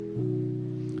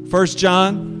1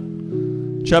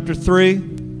 John chapter 3. If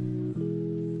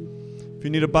you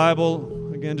need a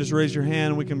Bible, again, just raise your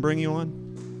hand and we can bring you one.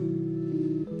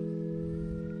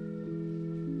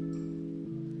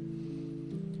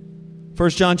 1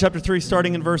 John chapter 3,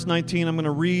 starting in verse 19. I'm going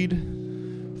to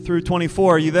read through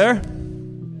 24. Are you there? All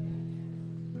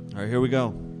right, here we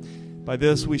go. By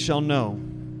this we shall know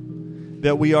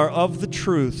that we are of the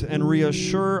truth and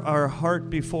reassure our heart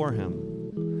before Him.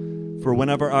 For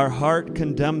whenever our heart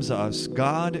condemns us,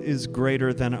 God is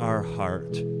greater than our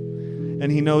heart,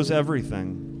 and He knows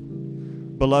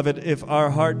everything. Beloved, if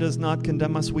our heart does not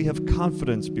condemn us, we have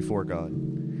confidence before God.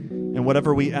 And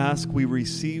whatever we ask, we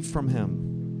receive from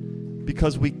Him,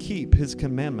 because we keep His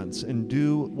commandments and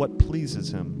do what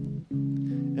pleases Him.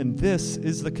 And this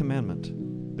is the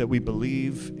commandment, that we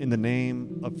believe in the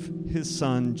name of His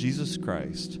Son, Jesus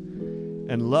Christ,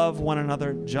 and love one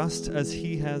another just as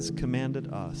He has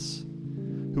commanded us.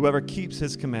 Whoever keeps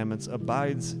His commandments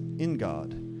abides in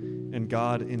God, and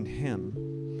God in him.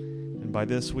 And by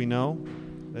this we know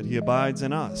that He abides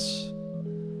in us,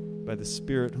 by the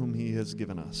Spirit whom He has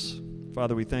given us.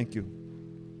 Father, we thank You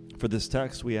for this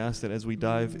text. We ask that as we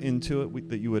dive into it,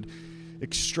 that You would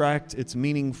extract its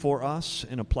meaning for us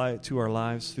and apply it to our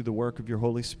lives through the work of Your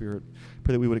Holy Spirit.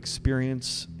 Pray that we would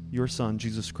experience Your Son,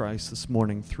 Jesus Christ, this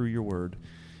morning through Your word.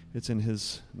 It's in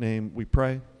His name we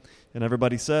pray. And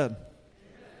everybody said,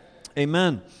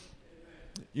 Amen.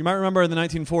 You might remember the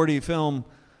 1940 film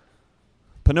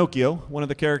Pinocchio. One of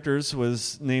the characters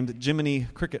was named Jiminy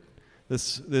Cricket.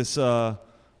 This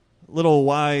little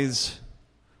wise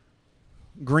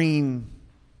green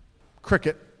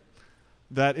cricket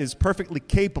that is perfectly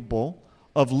capable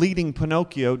of leading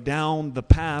Pinocchio down the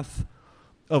path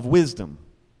of wisdom.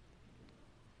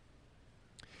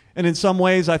 And in some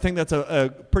ways, I think that's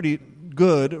a pretty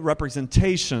good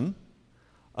representation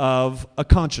of a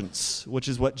conscience, which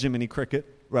is what Jiminy Cricket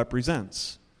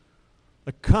represents.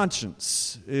 A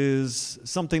conscience is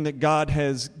something that God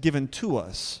has given to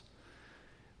us.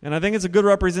 And I think it's a good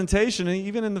representation,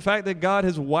 even in the fact that God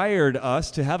has wired us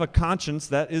to have a conscience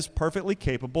that is perfectly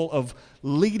capable of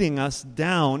leading us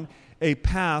down a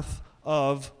path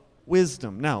of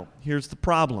wisdom. Now, here's the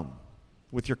problem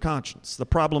with your conscience. The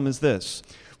problem is this.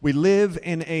 We live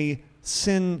in a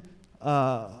sin-filled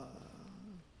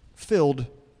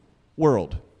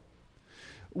world.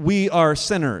 We are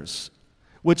sinners,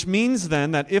 which means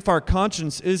then that if our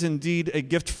conscience is indeed a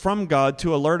gift from God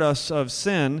to alert us of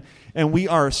sin, and we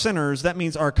are sinners, that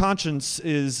means our conscience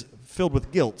is filled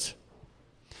with guilt.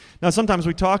 Now, sometimes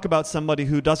we talk about somebody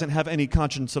who doesn't have any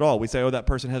conscience at all. We say, oh, that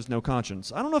person has no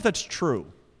conscience. I don't know if that's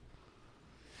true.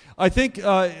 I think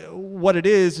what it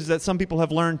is that some people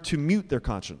have learned to mute their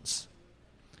conscience.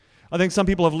 I think some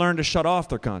people have learned to shut off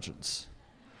their conscience.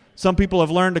 Some people have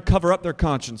learned to cover up their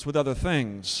conscience with other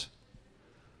things.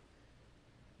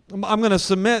 I'm going to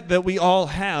submit that we all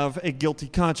have a guilty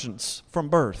conscience from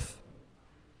birth.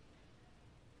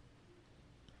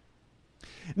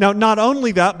 Now, not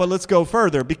only that, but let's go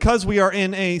further. Because we are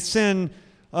in a sinful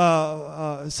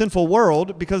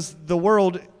world, because the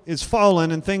world is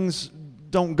fallen and things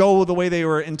don't go the way they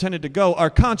were intended to go,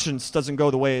 our conscience doesn't go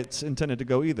the way it's intended to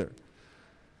go either.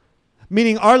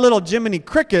 Meaning our little Jiminy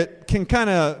Cricket can kind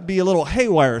of be a little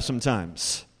haywire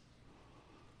sometimes.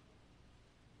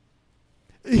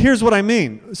 Here's what I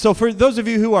mean. So for those of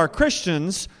you who are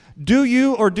Christians, do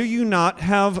you or do you not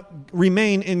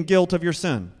remain in guilt of your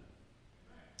sin?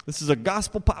 This is a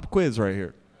gospel pop quiz right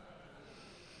here.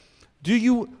 Do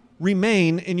you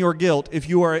remain in your guilt if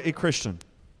you are a Christian?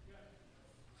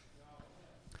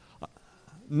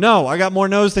 No, I got more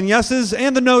no's than yeses,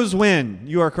 and the no's win.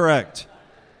 You are correct.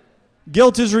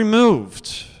 Guilt is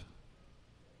removed.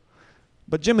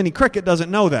 But Jiminy Cricket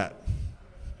doesn't know that.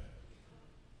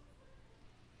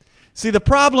 See, the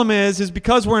problem is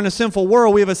because we're in a sinful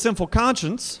world, we have a sinful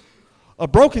conscience, a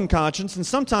broken conscience, and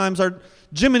sometimes our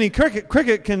Jiminy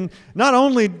Cricket can not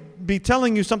only be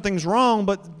telling you something's wrong,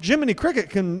 but Jiminy Cricket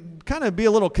can kind of be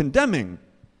a little condemning.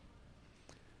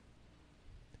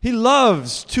 He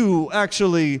loves to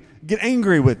actually get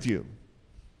angry with you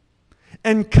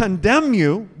and condemn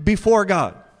you before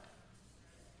God.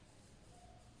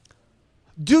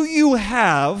 Do you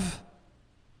have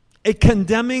a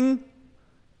condemning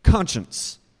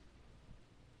conscience?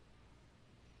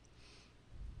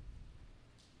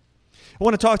 I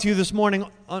want to talk to you this morning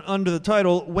under the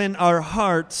title, When Our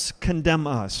Hearts Condemn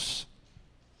Us.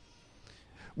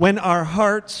 When our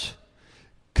hearts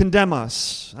condemn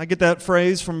us. I get that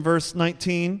phrase from verse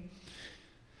 19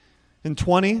 and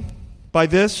 20. By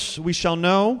this we shall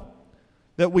know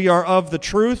that we are of the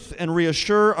truth and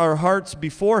reassure our hearts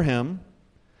before Him.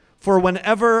 For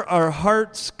whenever our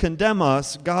hearts condemn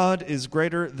us, God is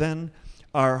greater than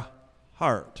our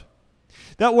heart.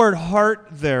 That word heart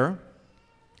there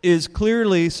is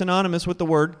clearly synonymous with the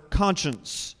word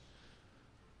conscience,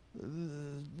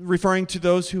 referring to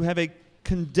those who have a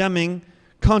condemning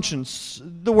conscience.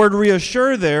 The word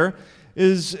reassure there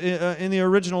is, in the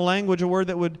original language, a word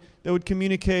that would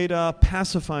communicate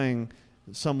pacifying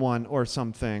someone or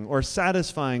something, or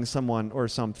satisfying someone or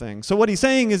something. So what he's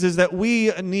saying is that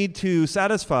we need to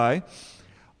satisfy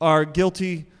our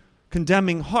guilty,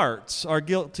 condemning hearts, our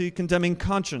guilty, condemning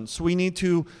conscience. We need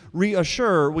to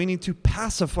reassure, we need to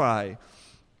pacify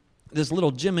this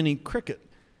little Jiminy Cricket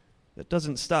that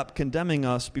doesn't stop condemning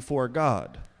us before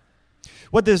God.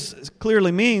 What this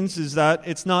clearly means is that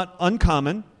it's not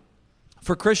uncommon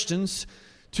for Christians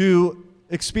to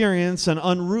experience an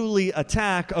unruly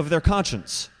attack of their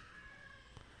conscience.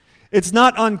 It's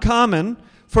not uncommon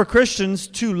for Christians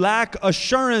to lack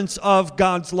assurance of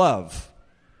God's love.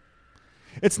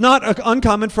 It's not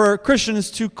uncommon for Christians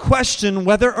to question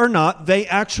whether or not they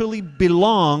actually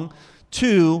belong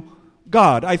to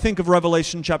God. I think of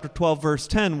Revelation chapter 12, verse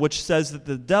 10, which says that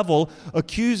the devil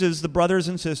accuses the brothers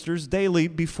and sisters daily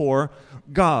before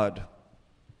God.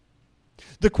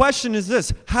 The question is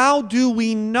this: how do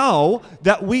we know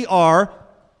that we are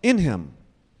in Him?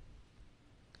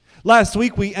 Last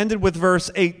week we ended with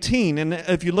verse 18, and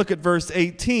if you look at verse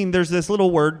 18, there's this little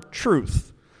word,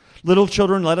 truth. Little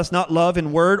children, let us not love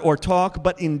in word or talk,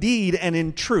 but in deed and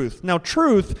in truth. Now,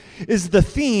 truth is the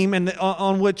theme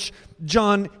on which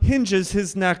John hinges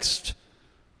his next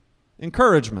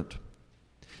encouragement.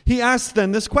 He asks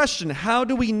then this question: how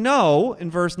do we know,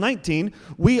 in verse 19,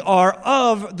 we are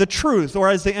of the truth? Or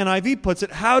as the NIV puts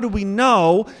it, how do we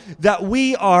know that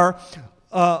we are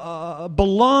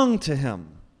belong to Him?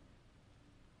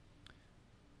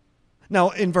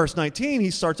 Now, in verse 19, he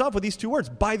starts off with these two words: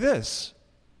 by this.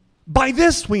 By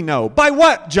this we know. By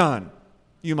what, John?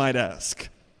 You might ask.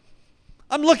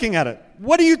 I'm looking at it.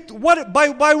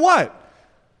 By what?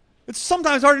 It's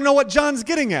sometimes hard to know what John's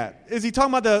getting at. Is he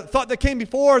talking about the thought that came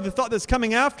before, or the thought that's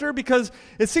coming after? Because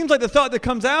it seems like the thought that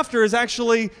comes after is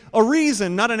actually a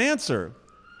reason, not an answer.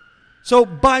 So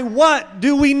by what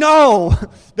do we know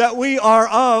that we are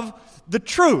of the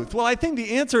truth? Well, I think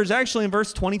the answer is actually in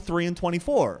verse 23 and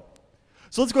 24.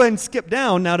 So let's go ahead and skip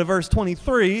down now to verse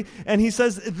 23, and he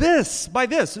says this, by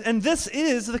this, and this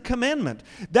is the commandment,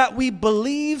 that we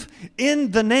believe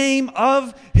in the name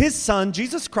of His Son,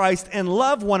 Jesus Christ, and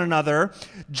love one another,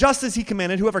 just as He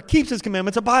commanded. Whoever keeps His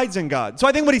commandments abides in God. So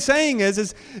I think what he's saying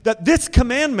is that this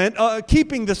commandment,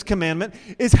 keeping this commandment,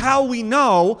 is how we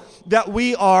know that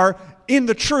we are in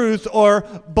the truth or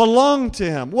belong to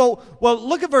Him. Well,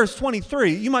 look at verse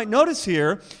 23. You might notice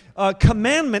here,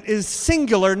 commandment is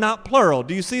singular, not plural.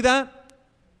 Do you see that?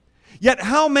 Yet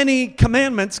how many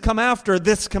commandments come after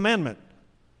this commandment?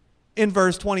 In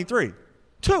verse 23.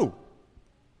 2.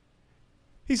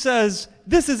 He says,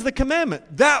 this is the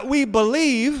commandment, that we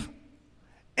believe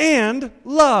and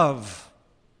love.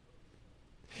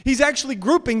 He's actually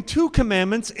grouping 2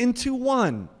 commandments into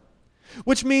one,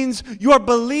 which means your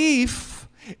belief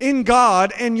in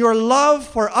God and your love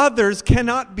for others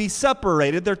cannot be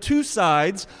separated. They're 2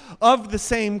 sides of the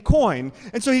same coin.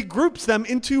 And so he groups them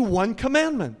into one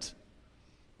commandment: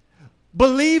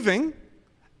 believing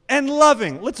and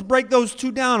loving. Let's break those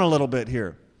 2 down a little bit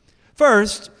here.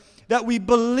 First, that we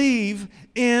believe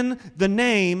in the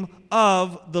name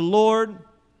of the Lord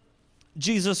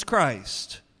Jesus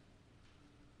Christ.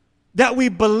 That we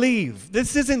believe.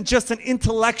 This isn't just an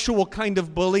intellectual kind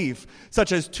of belief,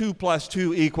 such as 2 +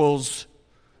 2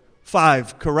 =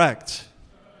 5, correct?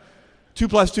 2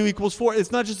 + 2 = 4.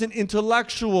 It's not just an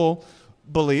intellectual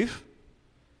belief,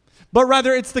 but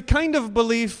rather it's the kind of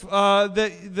belief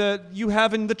that you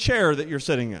have in the chair that you're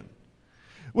sitting in,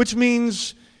 which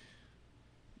means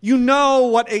you know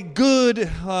what a good,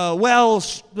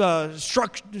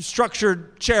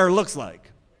 structured chair looks like.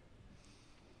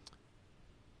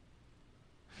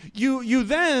 You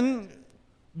then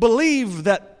believe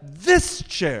that this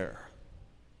chair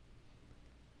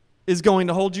is going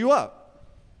to hold you up.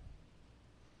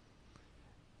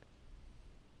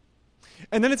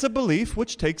 And then it's a belief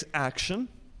which takes action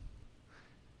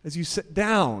as you sit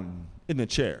down in the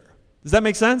chair. Does that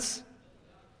make sense?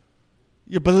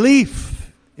 Your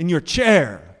belief in your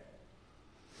chair.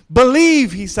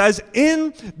 Believe, he says,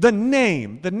 in the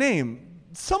name. The name.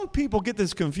 Some people get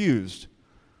this confused.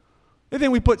 They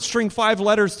think we put string 5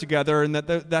 letters together and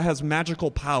that has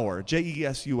magical power,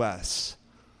 Jesus.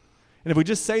 And if we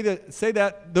just say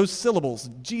that those syllables,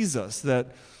 Jesus,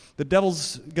 that the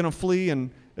devil's going to flee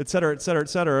and et cetera, et cetera, et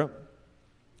cetera.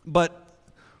 But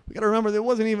We got to remember that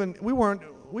we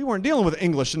weren't dealing with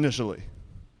English initially.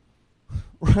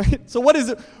 Right? So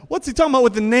what's he talking about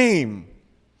with the name?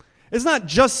 It's not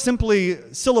just simply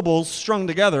syllables strung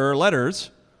together or letters,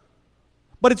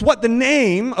 but it's what the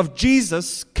name of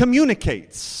Jesus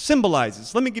communicates,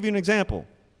 symbolizes. Let me give you an example.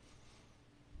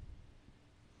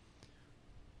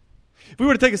 If we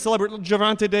were to take a celebrity,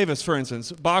 Gervonta Davis, for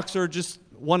instance, boxer, just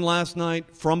won last night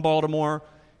from Baltimore.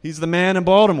 He's the man in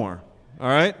Baltimore, all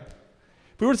right?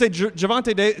 If we were to say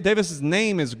Gervonta Davis's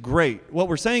name is great, what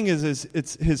we're saying is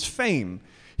it's his fame.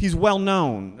 He's well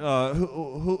known,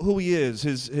 who he is,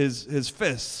 his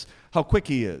fists, how quick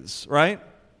he is, right?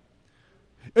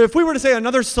 If we were to say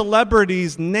another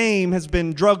celebrity's name has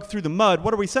been dragged through the mud,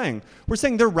 what are we saying? We're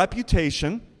saying their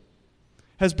reputation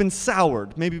has been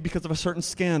soured, maybe because of a certain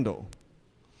scandal.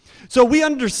 So we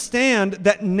understand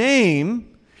that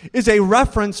name is a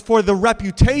reference for the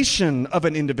reputation of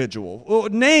an individual. Well,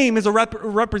 name is a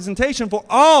representation for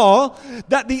all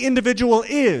that the individual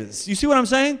is. You see what I'm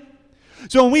saying?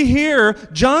 So when we hear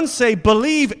John say,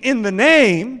 believe in the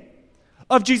name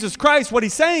of Jesus Christ, what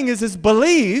he's saying is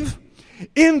believe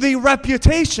in the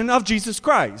reputation of Jesus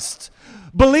Christ.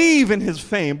 Believe in his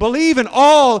fame. Believe in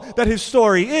all that his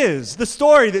story is. The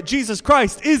story that Jesus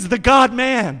Christ is the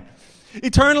God-man.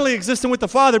 Eternally existing with the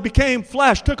Father, became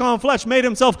flesh, took on flesh, made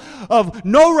himself of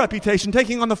no reputation,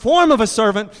 taking on the form of a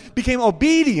servant, became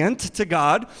obedient to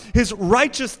God, his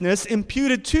righteousness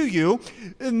imputed to you,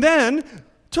 and then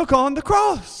took on the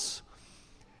cross.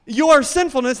 Your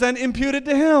sinfulness then imputed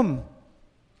to him.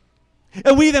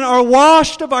 And we then are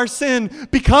washed of our sin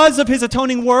because of his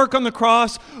atoning work on the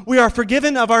cross. We are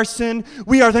forgiven of our sin.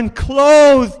 We are then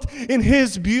clothed in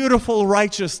his beautiful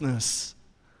righteousness.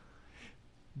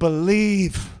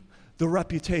 Believe the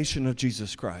reputation of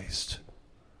Jesus Christ.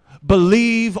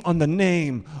 Believe on the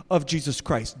name of Jesus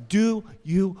Christ. Do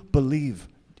you believe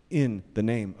in the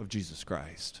name of Jesus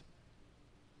Christ?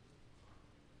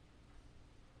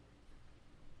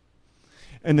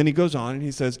 And then he goes on and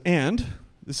he says, and,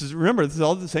 remember, this is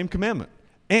all the same commandment,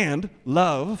 and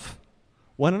love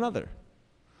one another.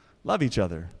 Love each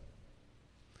other.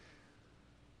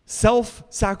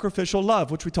 Self-sacrificial love,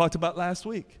 which we talked about last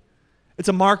week. It's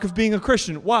a mark of being a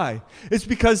Christian. Why? It's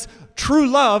because true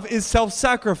love is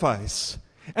self-sacrifice.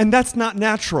 And that's not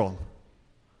natural.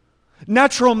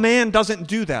 Natural man doesn't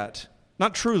do that.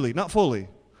 Not truly, not fully.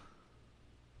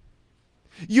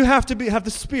 You have to have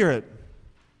the Spirit.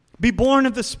 Be born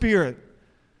of the Spirit.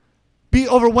 Be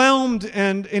overwhelmed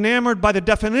and enamored by the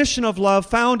definition of love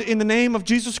found in the name of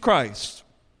Jesus Christ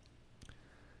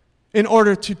in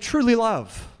order to truly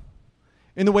love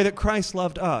in the way that Christ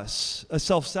loved us, a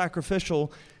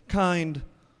self-sacrificial kind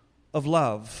of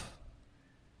love.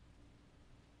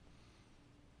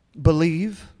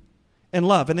 Believe and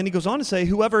love. And then he goes on to say,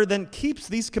 whoever then keeps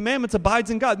these commandments abides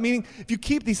in God. Meaning, if you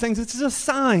keep these things, this is a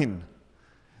sign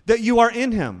that you are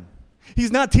in him.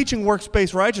 He's not teaching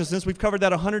works-based righteousness. We've covered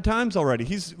that 100 times already.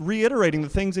 He's reiterating the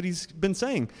things that he's been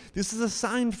saying. This is a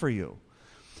sign for you.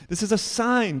 This is a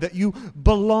sign that you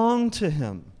belong to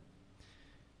him.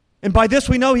 And by this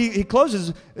we know, he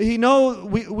closes, we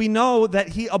know that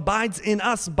he abides in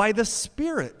us by the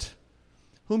Spirit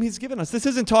whom he's given us. This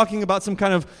isn't talking about some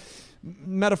kind of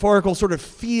metaphorical sort of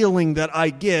feeling that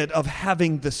I get of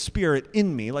having the Spirit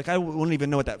in me. Like I wouldn't even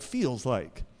know what that feels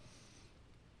like.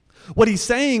 What he's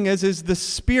saying is the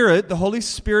Spirit, the Holy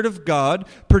Spirit of God,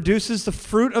 produces the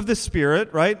fruit of the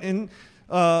Spirit, right? In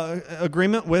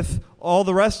agreement with all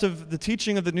the rest of the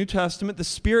teaching of the New Testament, the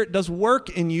Spirit does work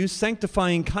in you,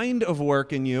 sanctifying kind of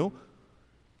work in you.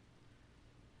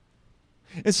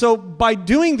 And so by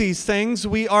doing these things,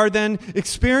 we are then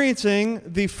experiencing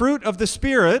the fruit of the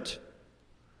Spirit,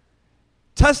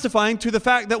 testifying to the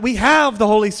fact that we have the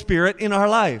Holy Spirit in our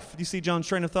life. Do you see John's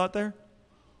train of thought there?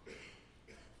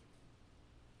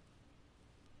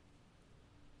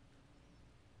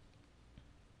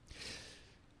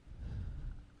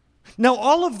 Now,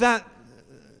 all of that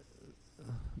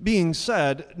being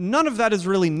said, none of that is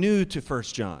really new to 1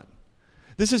 John.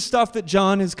 This is stuff that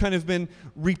John has kind of been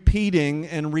repeating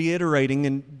and reiterating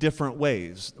in different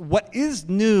ways. What is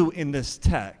new in this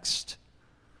text,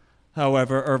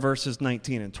 however, are verses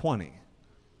 19 and 20.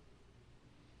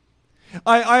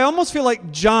 I almost feel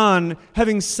like John,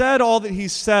 having said all that he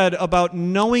said about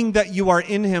knowing that you are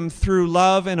in him through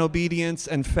love and obedience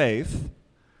and faith,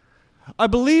 I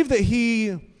believe that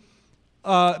he,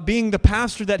 being the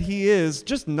pastor that he is,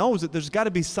 just knows that there's got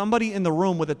to be somebody in the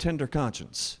room with a tender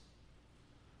conscience.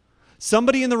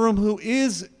 Somebody in the room who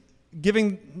is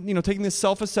taking this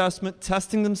self-assessment,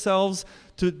 testing themselves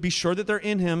to be sure that they're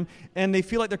in him, and they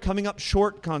feel like they're coming up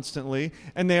short constantly,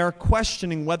 and they are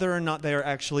questioning whether or not they are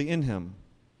actually in him.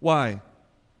 Why?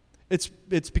 It's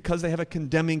because they have a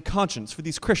condemning conscience for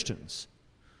these Christians.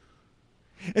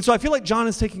 And so I feel like John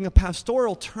is taking a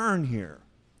pastoral turn here.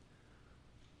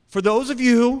 For those of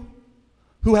you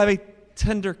who have a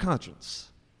tender conscience,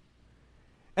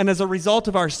 and as a result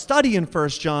of our study in 1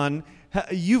 John,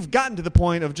 you've gotten to the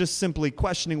point of just simply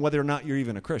questioning whether or not you're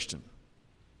even a Christian.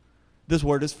 This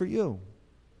word is for you.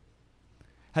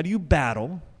 How do you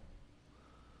battle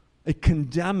a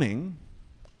condemning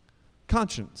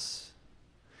conscience?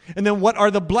 And then what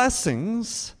are the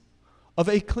blessings of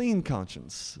a clean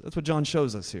conscience? That's what John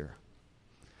shows us here.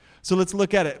 So let's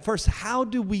look at it. First, how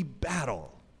do we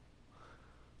battle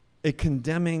a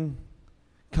condemning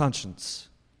conscience?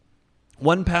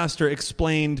 One pastor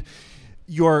explained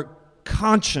your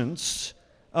conscience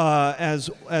as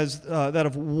that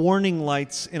of warning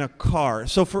lights in a car.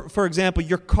 So for example,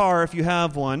 your car, if you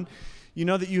have one, you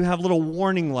know that you have little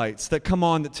warning lights that come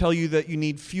on that tell you that you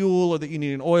need fuel or that you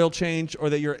need an oil change or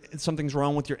that something's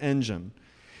wrong with your engine.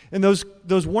 And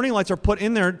those warning lights are put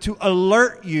in there to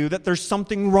alert you that there's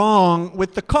something wrong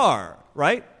with the car,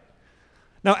 right?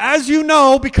 Now, as you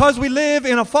know, because we live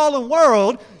in a fallen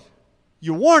world,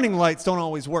 your warning lights don't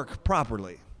always work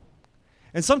properly.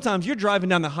 And sometimes you're driving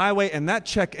down the highway and that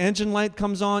check engine light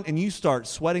comes on and you start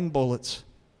sweating bullets.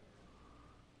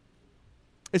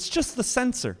 It's just the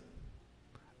sensor.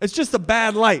 It's just a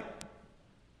bad light.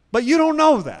 But you don't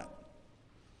know that.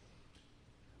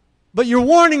 But your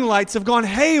warning lights have gone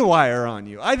haywire on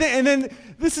you. And then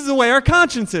this is the way our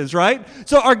conscience is, right?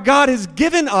 So our God has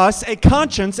given us a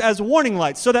conscience as warning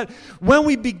lights so that when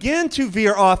we begin to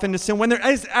veer off into sin, when there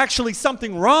is actually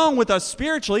something wrong with us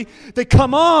spiritually, they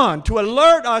come on to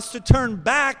alert us to turn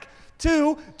back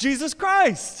to Jesus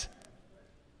Christ.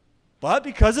 But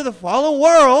because of the fallen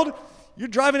world, you're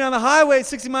driving down the highway at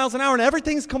 60 miles an hour and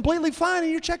everything's completely fine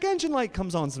and your check engine light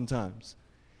comes on sometimes.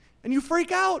 And you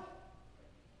freak out.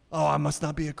 Oh, I must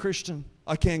not be a Christian.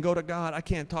 I can't go to God. I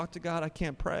can't talk to God. I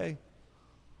can't pray.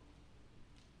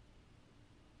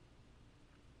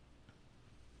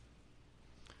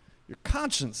 Your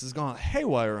conscience has gone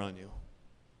haywire on you.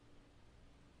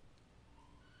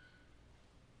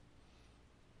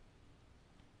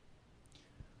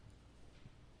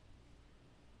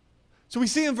 So we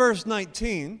see in verse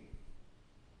 19,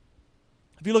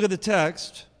 if you look at the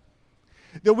text,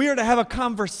 that we are to have a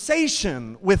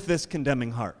conversation with this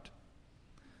condemning heart.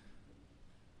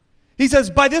 He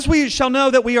says, by this we shall know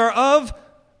that we are of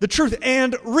the truth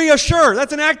and reassure.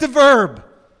 That's an active verb.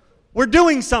 We're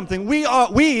doing something. We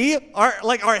are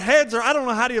like our heads are, I don't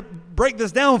know how to break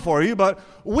this down for you, but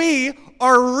we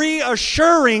are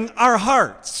reassuring our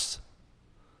hearts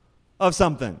of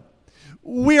something.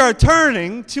 We are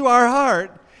turning to our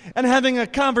heart and having a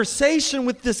conversation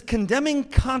with this condemning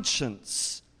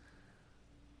conscience.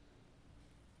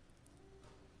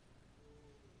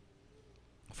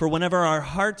 For whenever our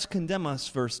hearts condemn us,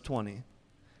 verse 20,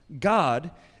 God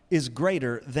is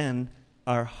greater than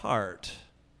our heart.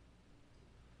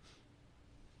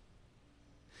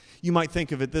 You might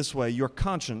think of it this way. Your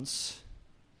conscience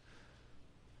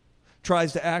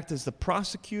tries to act as the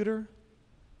prosecutor,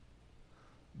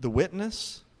 the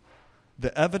witness,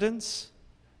 the evidence,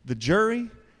 the jury,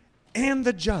 and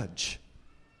the judge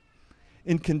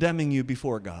in condemning you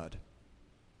before God.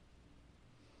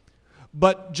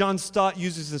 But John Stott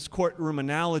uses this courtroom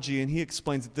analogy, and he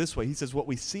explains it this way. He says, what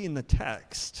we see in the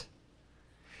text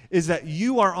is that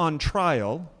you are on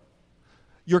trial,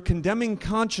 your condemning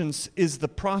conscience is the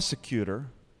prosecutor,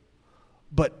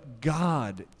 but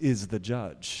God is the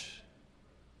judge.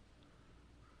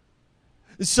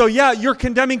 So yeah, your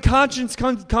condemning conscience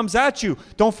comes at you.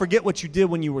 Don't forget what you did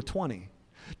when you were 20.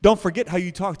 Don't forget how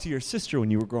you talked to your sister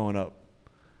when you were growing up.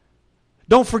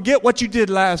 Don't forget what you did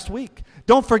last week.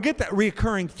 Don't forget that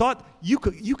recurring thought. You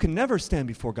can never stand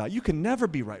before God. You can never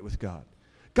be right with God.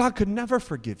 God could never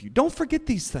forgive you. Don't forget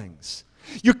these things.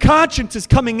 Your conscience is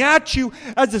coming at you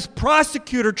as this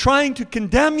prosecutor trying to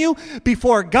condemn you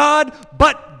before God,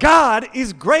 but God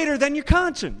is greater than your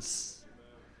conscience.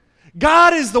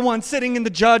 God is the one sitting in the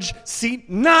judge seat,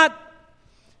 not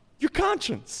your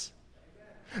conscience.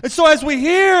 And so as we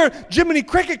hear Jiminy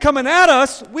Cricket coming at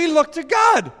us, we look to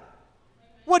God.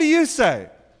 What do you say?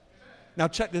 Now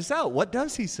check this out. What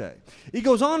does he say? He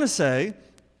goes on to say,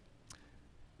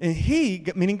 and he,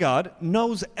 meaning God,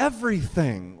 knows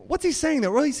everything. What's he saying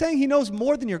there? Well, he's saying he knows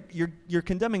more than your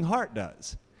condemning heart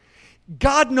does.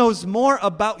 God knows more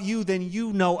about you than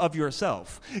you know of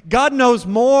yourself. God knows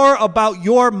more about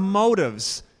your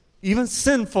motives even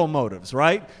sinful motives,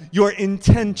 right? Your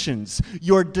intentions,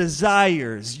 your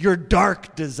desires, your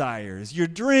dark desires, your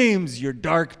dreams, your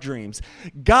dark dreams.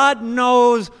 God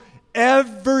knows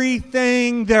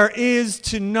everything there is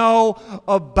to know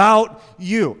about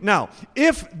you. Now,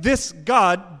 if this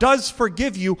God does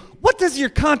forgive you, what does your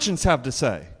conscience have to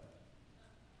say?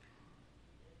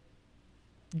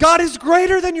 God is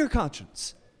greater than your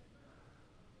conscience.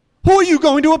 Who are you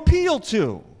going to appeal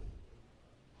to?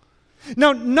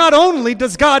 Now, not only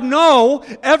does God know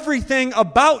everything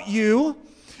about you,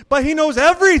 but He knows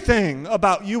everything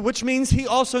about you, which means He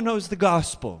also knows the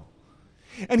gospel.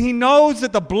 And He knows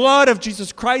that the blood of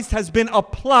Jesus Christ has been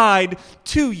applied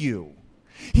to you.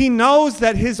 He knows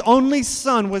that His only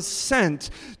Son was sent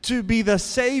to be the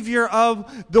Savior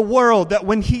of the world, that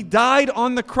when He died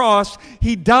on the cross,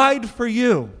 He died for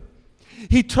you.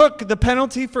 He took the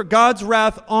penalty for God's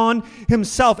wrath on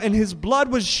Himself, and His blood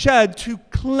was shed to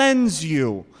cleanse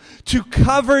you, to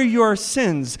cover your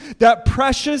sins. That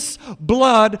precious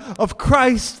blood of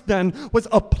Christ then was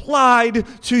applied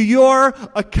to your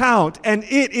account, and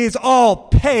it is all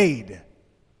paid.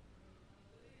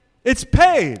 It's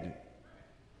paid.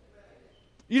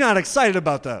 You're not excited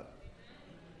about that.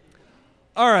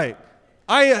 All right.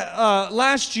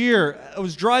 Last year, I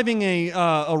was driving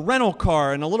a rental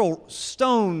car, and a little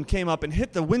stone came up and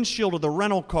hit the windshield of the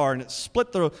rental car, and it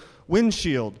split the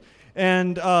windshield.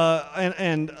 And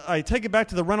I take it back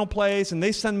to the rental place, and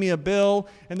they send me a bill,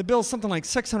 and the bill's something like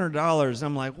 $600. And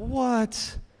I'm like,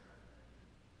 what?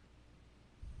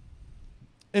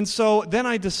 And so then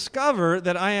I discover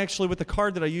that I actually, with the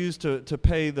card that I used to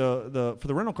pay for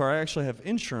the rental car, I actually have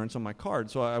insurance on my card.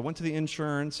 So I went to the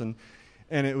insurance, and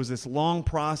it was this long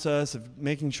process of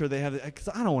making sure they have it, because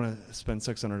I don't want to spend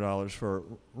 $600 for a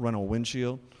rental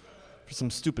windshield, for some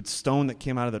stupid stone that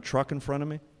came out of the truck in front of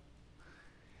me.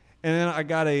 And then I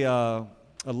got a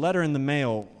letter in the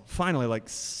mail, finally, like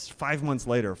 5 months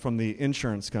later, from the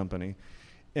insurance company.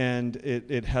 And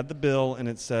it had the bill, and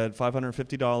it said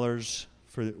 $550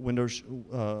 for the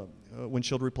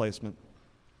windshield replacement.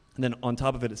 And then on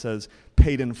top of it, it says,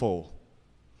 paid in full.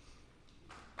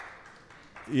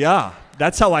 Yeah,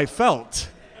 that's how I felt.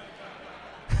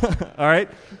 All right?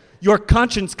 Your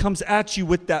conscience comes at you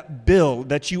with that bill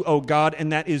that you owe God,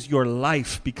 and that is your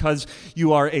life, because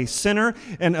you are a sinner,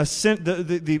 and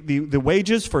the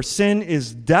wages for sin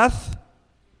is death.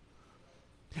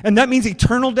 And that means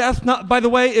eternal death. Not, by the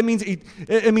way, it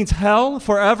means hell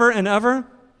forever and ever,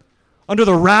 under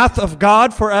the wrath of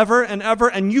God forever and ever.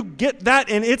 And you get that,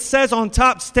 and it says on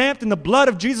top, stamped in the blood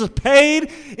of Jesus,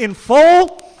 paid in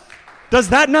full. Does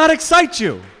that not excite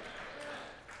you?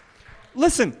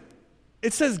 Listen,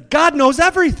 it says God knows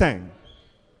everything.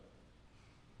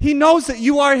 He knows that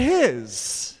you are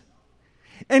His.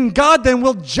 And God then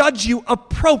will judge you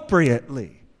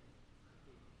appropriately.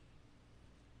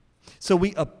 So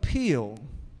we appeal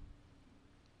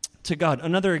to God.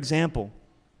 Another example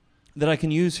that I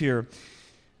can use here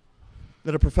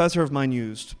that a professor of mine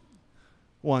used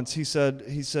once. He said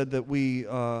that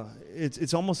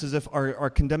it's almost as if our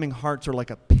condemning hearts are like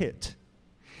a pit.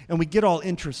 And we get all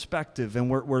introspective, and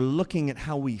we're looking at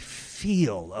how we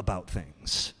feel about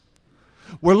things.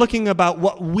 We're looking about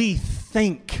what we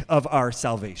think of our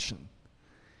salvation.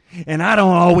 And I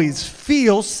don't always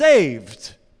feel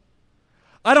saved.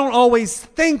 I don't always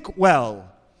think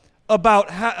well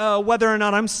about whether or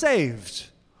not I'm saved.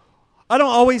 I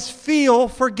don't always feel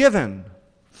forgiven.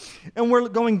 And we're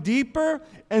going deeper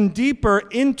and deeper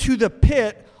into the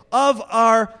pit of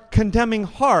our condemning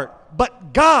heart.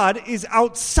 But God is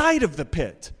outside of the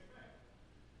pit.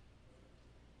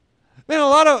 Man, a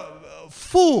lot of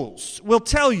fools will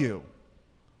tell you,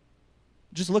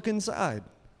 just look inside.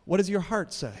 What does your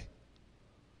heart say?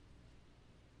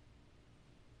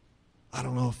 I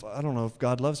don't know if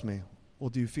God loves me. Well,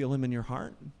 do you feel Him in your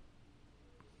heart?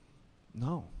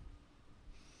 No.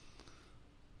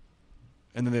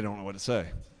 And then they don't know what to say.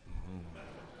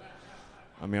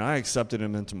 I mean, I accepted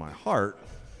Him into my heart.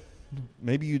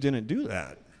 Maybe you didn't do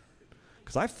that,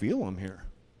 because I feel Him here.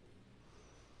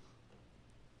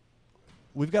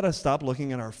 We've got to stop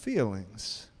looking at our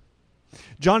feelings.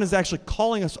 John is actually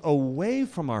calling us away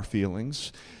from our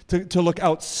feelings to look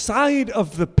outside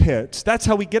of the pit. That's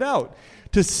how we get out,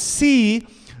 to see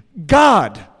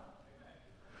God.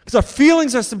 Because our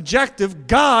feelings are subjective,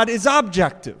 God is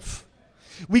objective.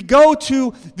 We go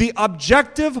to the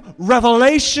objective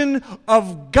revelation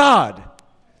of God,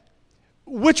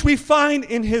 which we find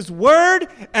in His Word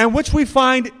and which we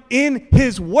find in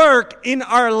His work in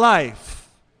our life.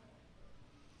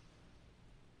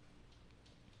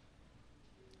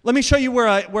 Let me show you where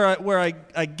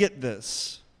I get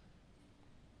this.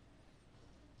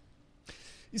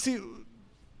 You see,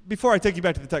 before I take you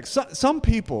back to the text, some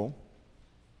people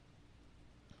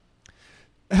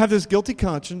have this guilty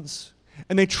conscience,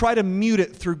 and they try to mute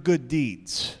it through good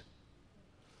deeds.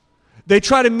 They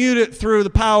try to mute it through the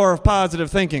power of positive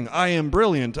thinking. I am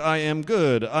brilliant. I am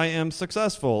good. I am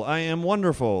successful. I am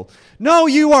wonderful. No,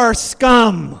 you are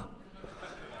scum.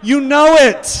 You know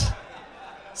it.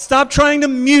 Stop trying to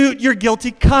mute your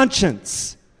guilty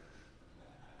conscience.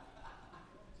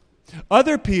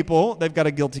 Other people, they've got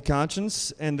a guilty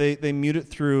conscience, and they mute it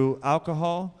through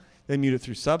alcohol. They mute it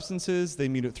through substances. They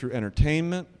mute it through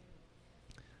entertainment.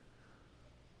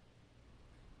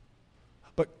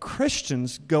 But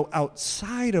Christians go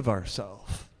outside of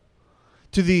ourselves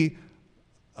to the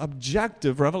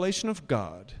objective revelation of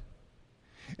God,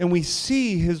 and we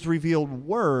see His revealed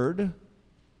word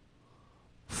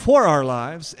for our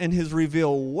lives and His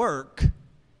revealed work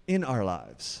in our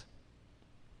lives.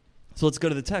 So let's go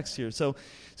to the text here. So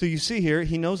you see here,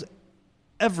 He knows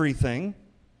everything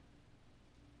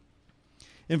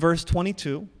in verse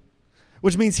 22.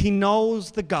 Which means He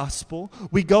knows the gospel.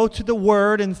 We go to the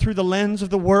Word, and through the lens of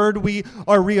the Word, we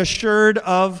are reassured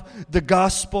of the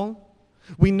gospel.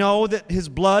 We know that His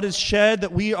blood is shed,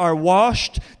 that we are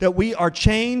washed, that we are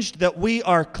changed, that we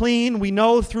are clean. We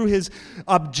know through His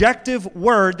objective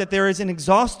Word that there is an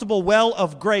inexhaustible well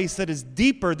of grace that is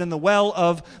deeper than the well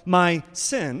of my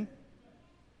sin.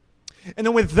 And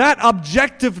then with that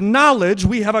objective knowledge,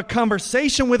 we have a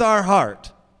conversation with our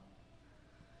heart.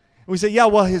 We say, yeah,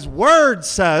 well, His Word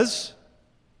says.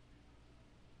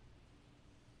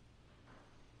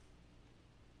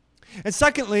 And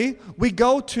secondly, we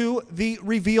go to the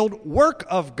revealed work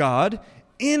of God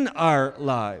in our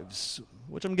lives,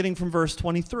 which I'm getting from verse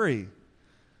 23.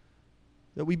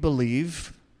 That we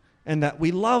believe and that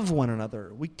we love one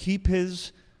another. We keep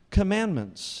His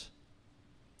commandments.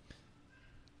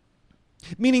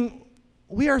 Meaning,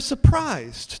 we are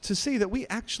surprised to see that we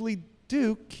actually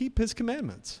do keep His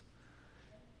commandments.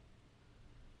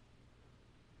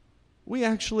 We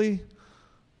actually,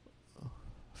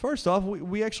 first off,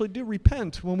 we actually do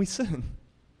repent when we sin.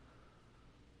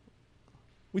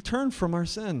 We turn from our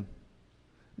sin.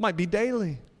 It might be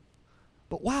daily.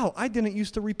 But wow, I didn't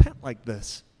used to repent like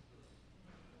this.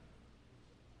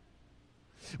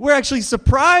 We're actually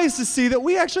surprised to see that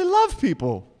we actually love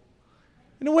people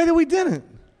in a way that we didn't.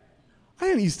 I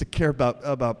didn't used to care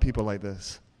about people like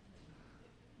this.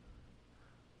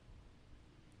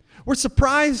 We're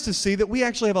surprised to see that we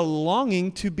actually have a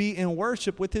longing to be in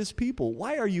worship with His people.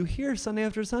 Why are you here Sunday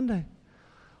after Sunday?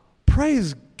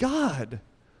 Praise God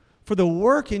for the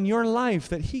work in your life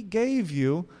that He gave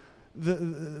you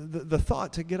the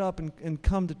thought to get up and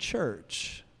come to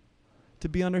church, to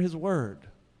be under His Word.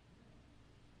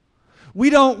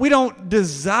 We don't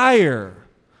desire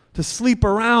to sleep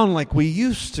around like we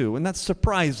used to, and that's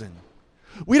surprising.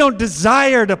 We don't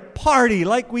desire to party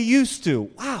like we used to.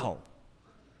 Wow.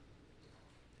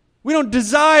 We don't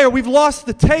desire, we've lost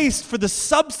the taste for the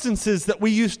substances that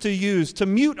we used to use to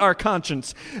mute our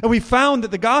conscience. And we found that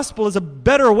the gospel is a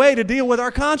better way to deal with our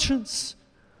conscience.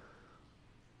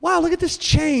 Wow, look at this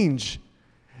change.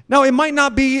 Now, it might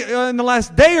not be in the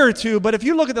last day or two, but if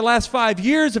you look at the last 5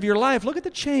 years of your life, look at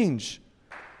the change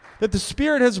that the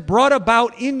Spirit has brought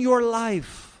about in your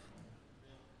life.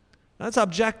 That's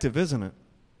objective, isn't it?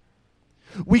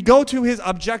 We go to His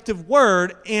objective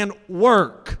word and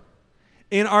work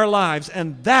in our lives,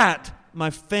 and that, my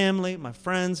family, my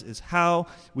friends, is how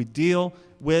we deal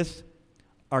with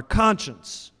our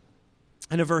conscience.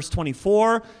 And in verse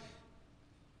 24,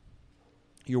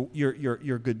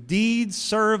 your good deeds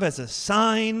serve as a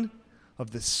sign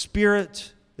of the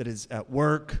Spirit that is at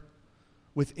work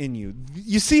within you.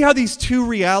 You see how these two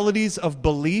realities of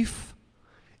belief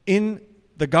in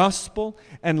the gospel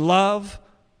and love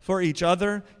for each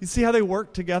other, you see how they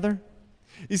work together?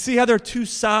 You see how they're two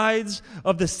sides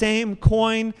of the same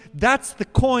coin? That's the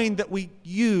coin that we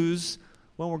use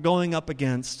when we're going up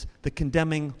against the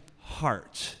condemning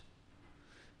heart.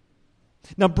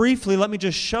 Now, briefly, let me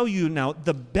just show you now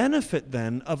the benefit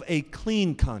then of a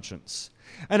clean conscience.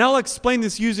 And I'll explain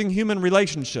this using human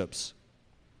relationships.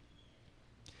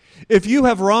 If you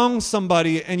have wronged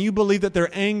somebody and you believe that they're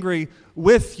angry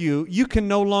with you, you can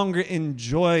no longer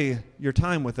enjoy your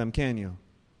time with them, can you?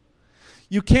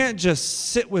 You can't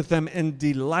just sit with them and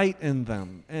delight in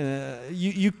them.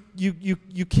 You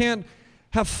can't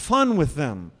have fun with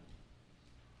them.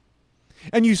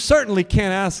 And you certainly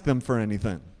can't ask them for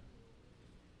anything.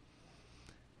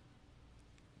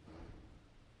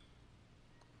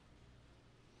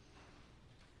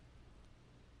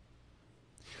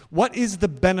 What is the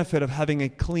benefit of having a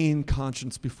clean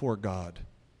conscience before God?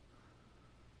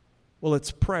 Well,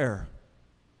 it's prayer.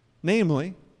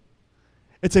 Namely,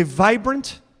 it's a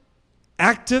vibrant,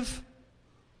 active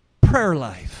prayer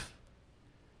life.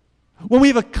 When we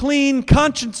have a clean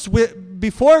conscience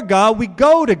before God, we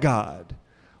go to God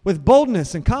with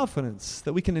boldness and confidence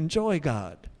that we can enjoy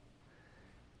God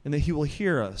and that He will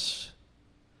hear us.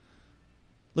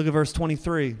 Look at verse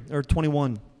 23 or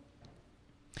 21.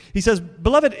 He says,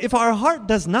 "Beloved, if our heart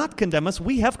does not condemn us,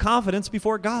 we have confidence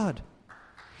before God.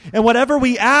 And whatever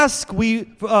we ask,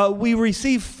 we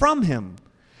receive from Him,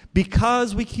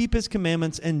 because we keep His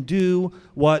commandments and do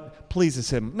what pleases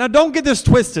Him." Now, don't get this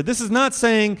twisted. This is not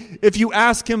saying if you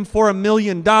ask Him for $1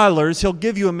 million, He'll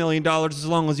give you $1 million as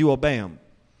long as you obey Him.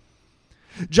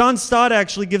 John Stott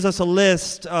actually gives us a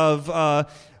list of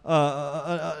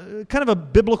kind of a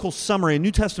biblical summary, a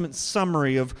New Testament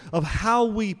summary of how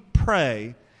we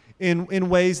pray in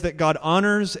ways that God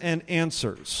honors and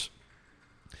answers.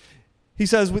 He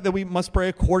says that we must pray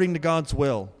according to God's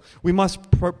will. We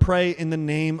must pray in the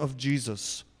name of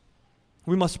Jesus.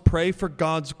 We must pray for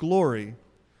God's glory.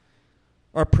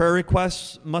 Our prayer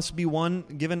requests must be one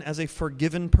given as a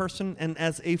forgiven person and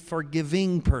as a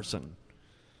forgiving person.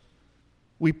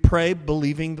 We pray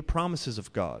believing the promises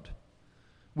of God.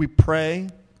 We pray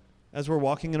as we're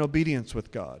walking in obedience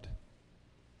with God.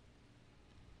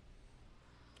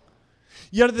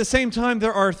 Yet at the same time,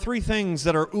 there are three things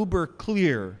that are uber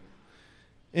clear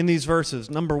in these verses.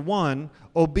 Number one,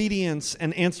 obedience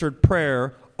and answered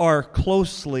prayer are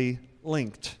closely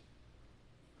linked.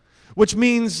 Which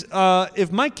means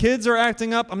if my kids are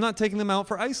acting up, I'm not taking them out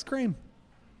for ice cream,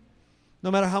 no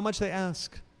matter how much they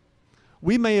ask.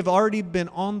 We may have already been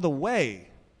on the way,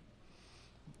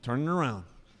 turning around.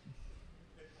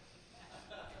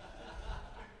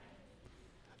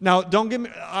 Now, don't get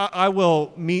me, I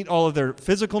will meet all of their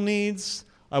physical needs.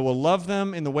 I will love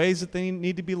them in the ways that they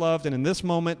need to be loved. And in this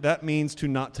moment, that means to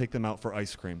not take them out for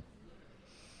ice cream.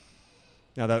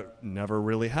 Now, that never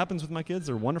really happens with my kids.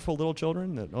 They're wonderful little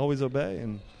children that always obey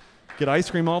and get ice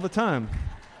cream all the time.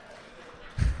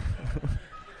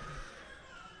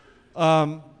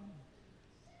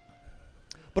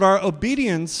 But our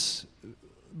obedience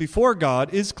before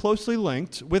God is closely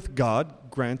linked with God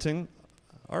granting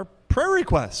our prayer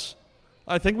requests.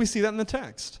 I think we see that in the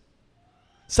text.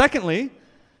 Secondly,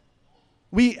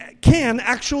 we can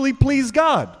actually please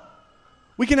God.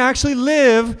 We can actually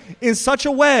live in such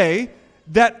a way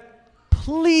that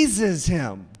pleases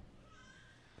Him.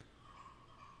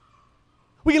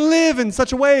 We can live in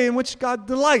such a way in which God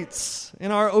delights in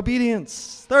our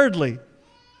obedience. Thirdly,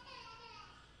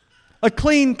 a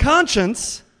clean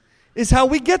conscience is how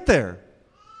we get there.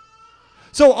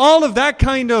 So all of that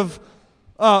kind of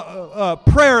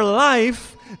prayer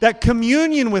life, that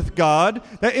communion with God,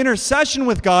 that intercession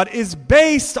with God is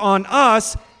based on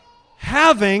us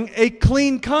having a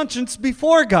clean conscience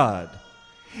before God.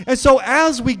 And so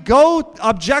as we go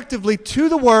objectively to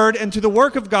the Word and to the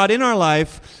work of God in our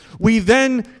life, we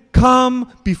then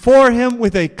come before Him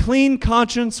with a clean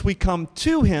conscience. We come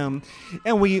to Him,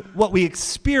 and what we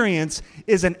experience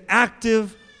is an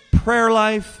active prayer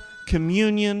life,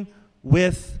 communion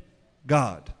with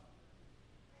God.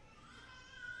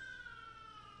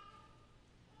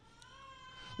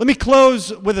 Let me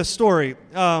close with a story.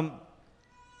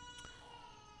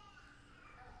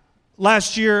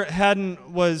 Last year, Haddon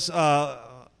was...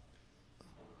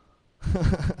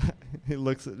 he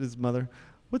looks at his mother.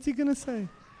 What's he going to say?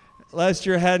 Last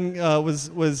year, Haddon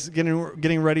was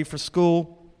getting ready for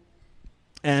school.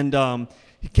 And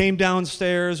he came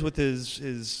downstairs with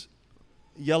his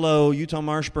yellow Utah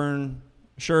Marshburn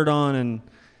shirt on and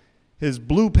his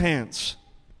blue pants,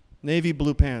 navy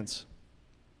blue pants.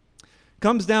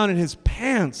 Comes down and his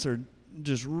pants are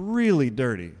just really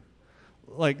dirty.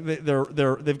 Like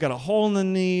they've got a hole in the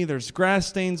knee. There's grass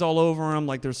stains all over them.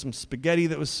 Like there's some spaghetti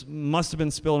that must have been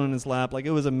spilled in his lap. Like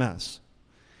it was a mess.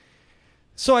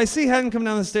 So I see Haddon come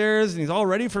down the stairs and he's all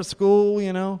ready for school,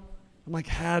 you know. I'm like,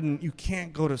 Haddon, you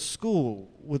can't go to school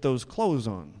with those clothes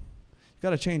on. You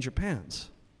got to change your pants.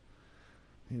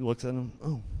 He looks at him.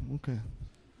 Oh, okay.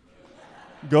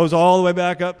 Goes all the way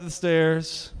back up the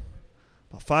stairs.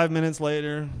 About 5 minutes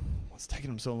later, what's taking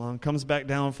him so long? Comes back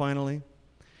down finally.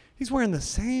 He's wearing the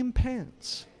same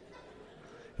pants.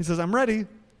 He says, I'm ready.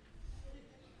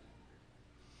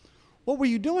 What were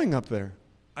you doing up there?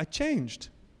 I changed.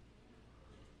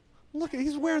 Look,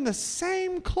 he's wearing the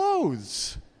same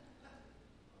clothes.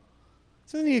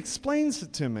 So then he explains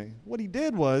it to me. What he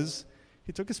did was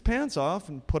he took his pants off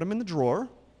and put them in the drawer,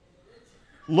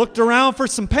 looked around for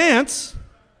some pants,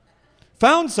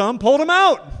 found some, pulled them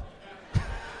out.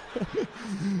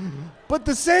 Put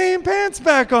the same pants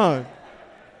back on.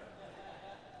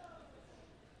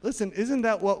 Listen, isn't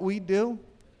that what we do?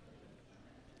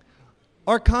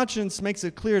 our conscience makes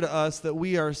it clear to us that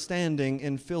we are standing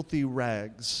in filthy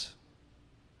rags.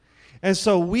 And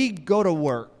so we go to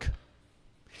work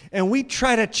and we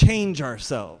try to change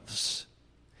ourselves.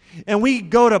 And we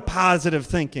go to positive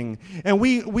thinking, and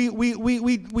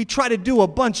we try to do a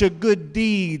bunch of good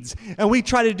deeds, and we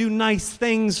try to do nice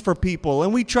things for people,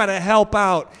 and we try to help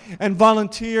out and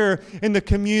volunteer in the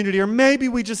community. Or maybe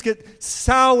we just get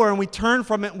sour and we turn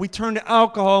from it, and we turn to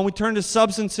alcohol, and we turn to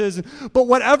substances. But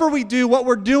whatever we do, what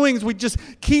we're doing is we just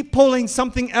keep pulling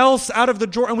something else out of the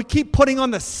drawer, and we keep putting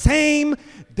on the same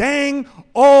dang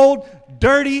old,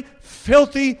 dirty,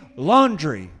 filthy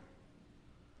laundry.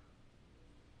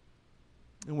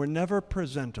 And we're never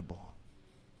presentable.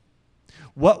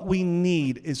 What we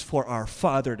need is for our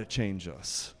Father to change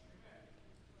us.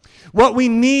 What we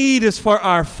need is for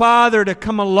our Father to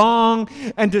come along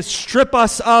and to strip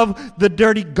us of the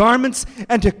dirty garments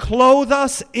and to clothe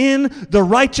us in the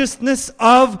righteousness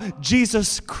of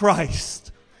Jesus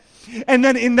Christ. And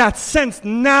then in that sense,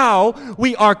 now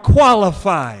we are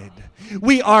qualified.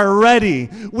 We are ready.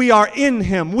 We are in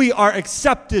Him. We are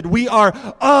accepted. We are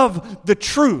of the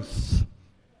truth.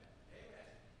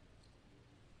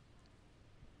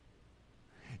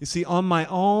 You see, on my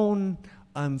own,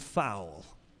 I'm foul.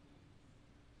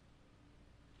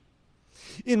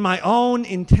 In my own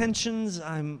intentions,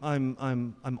 I'm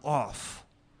off.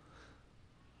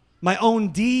 My own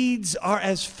deeds are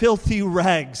as filthy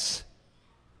rags.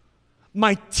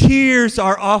 My tears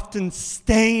are often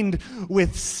stained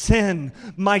with sin.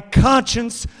 My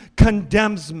conscience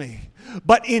condemns me.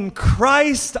 But in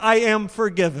Christ I am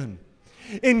forgiven.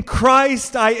 In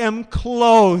Christ I am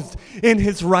clothed in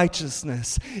His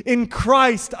righteousness. In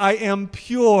Christ I am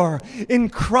pure. In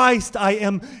Christ I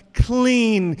am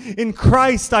clean. In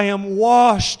Christ I am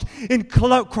washed. In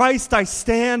Christ I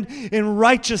stand in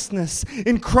righteousness.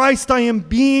 In Christ I am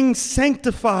being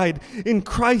sanctified. In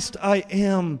Christ I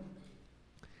am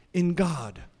in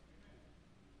God.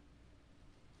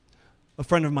 A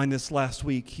friend of mine this last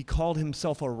week, he called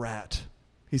himself a rat.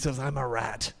 He says, I'm a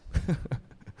rat.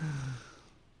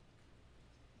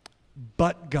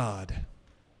 But God,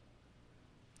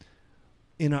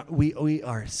 we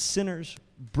are sinners,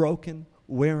 broken,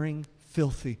 wearing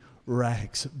filthy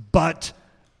rags. But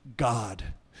God,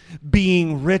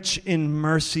 being rich in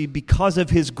mercy because of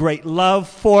His great love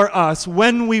for us,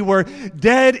 when we were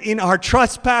dead in our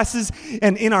trespasses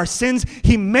and in our sins,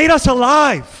 He made us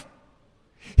alive.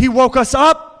 He woke us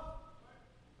up.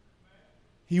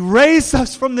 He raised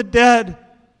us from the dead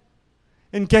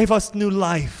and gave us new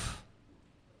life.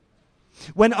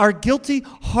 When our guilty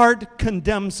heart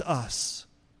condemns us,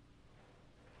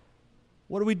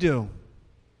 what do?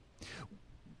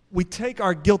 We take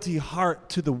our guilty heart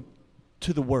to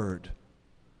the Word.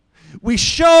 We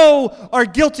show our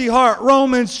guilty heart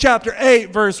Romans chapter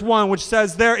 8, verse 1, which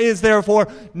says, there is therefore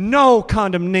no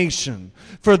condemnation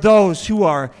for those who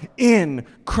are in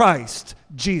Christ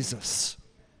Jesus.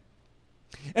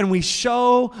 And we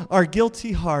show our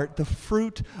guilty heart the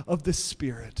fruit of the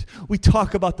Spirit. We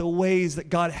talk about the ways that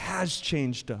God has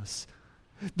changed us.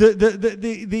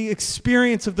 The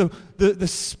experience of the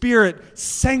Spirit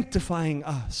sanctifying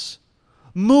us,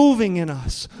 moving in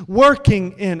us,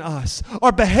 working in us.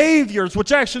 Our behaviors,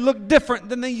 which actually look different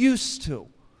than they used to.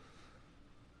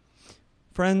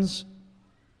 Friends,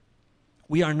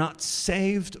 we are not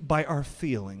saved by our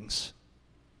feelings.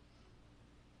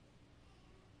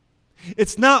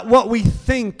 It's not what we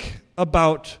think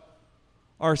about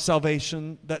our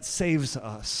salvation that saves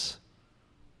us.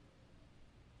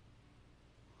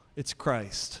 It's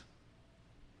Christ.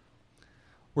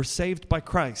 We're saved by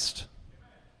Christ.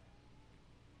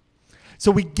 So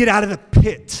we get out of the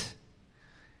pit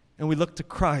and we look to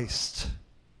Christ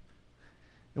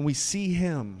and we see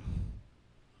Him.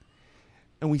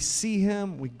 And we see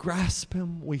Him, we grasp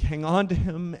Him, we hang on to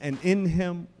Him, and in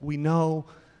Him we know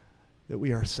that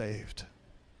we are saved.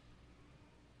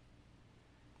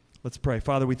 Let's pray.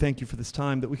 Father, we thank You for this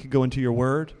time that we could go into Your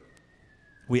Word.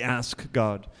 We ask,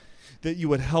 God, that You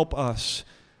would help us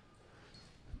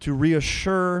to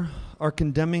reassure our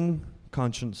condemning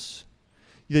conscience,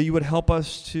 that You would help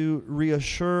us to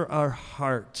reassure our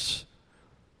hearts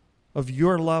of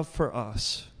Your love for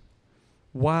us.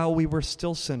 While we were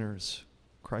still sinners,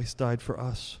 Christ died for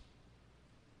us.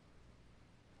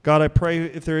 God, I pray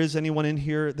if there is anyone in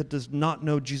here that does not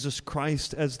know Jesus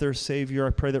Christ as their Savior,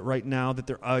 I pray that right now that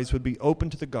their eyes would be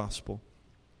open to the gospel,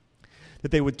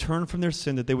 that they would turn from their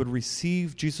sin, that they would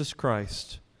receive Jesus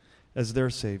Christ as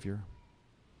their Savior.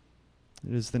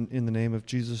 It is in the name of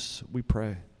Jesus we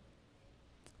pray.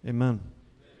 Amen.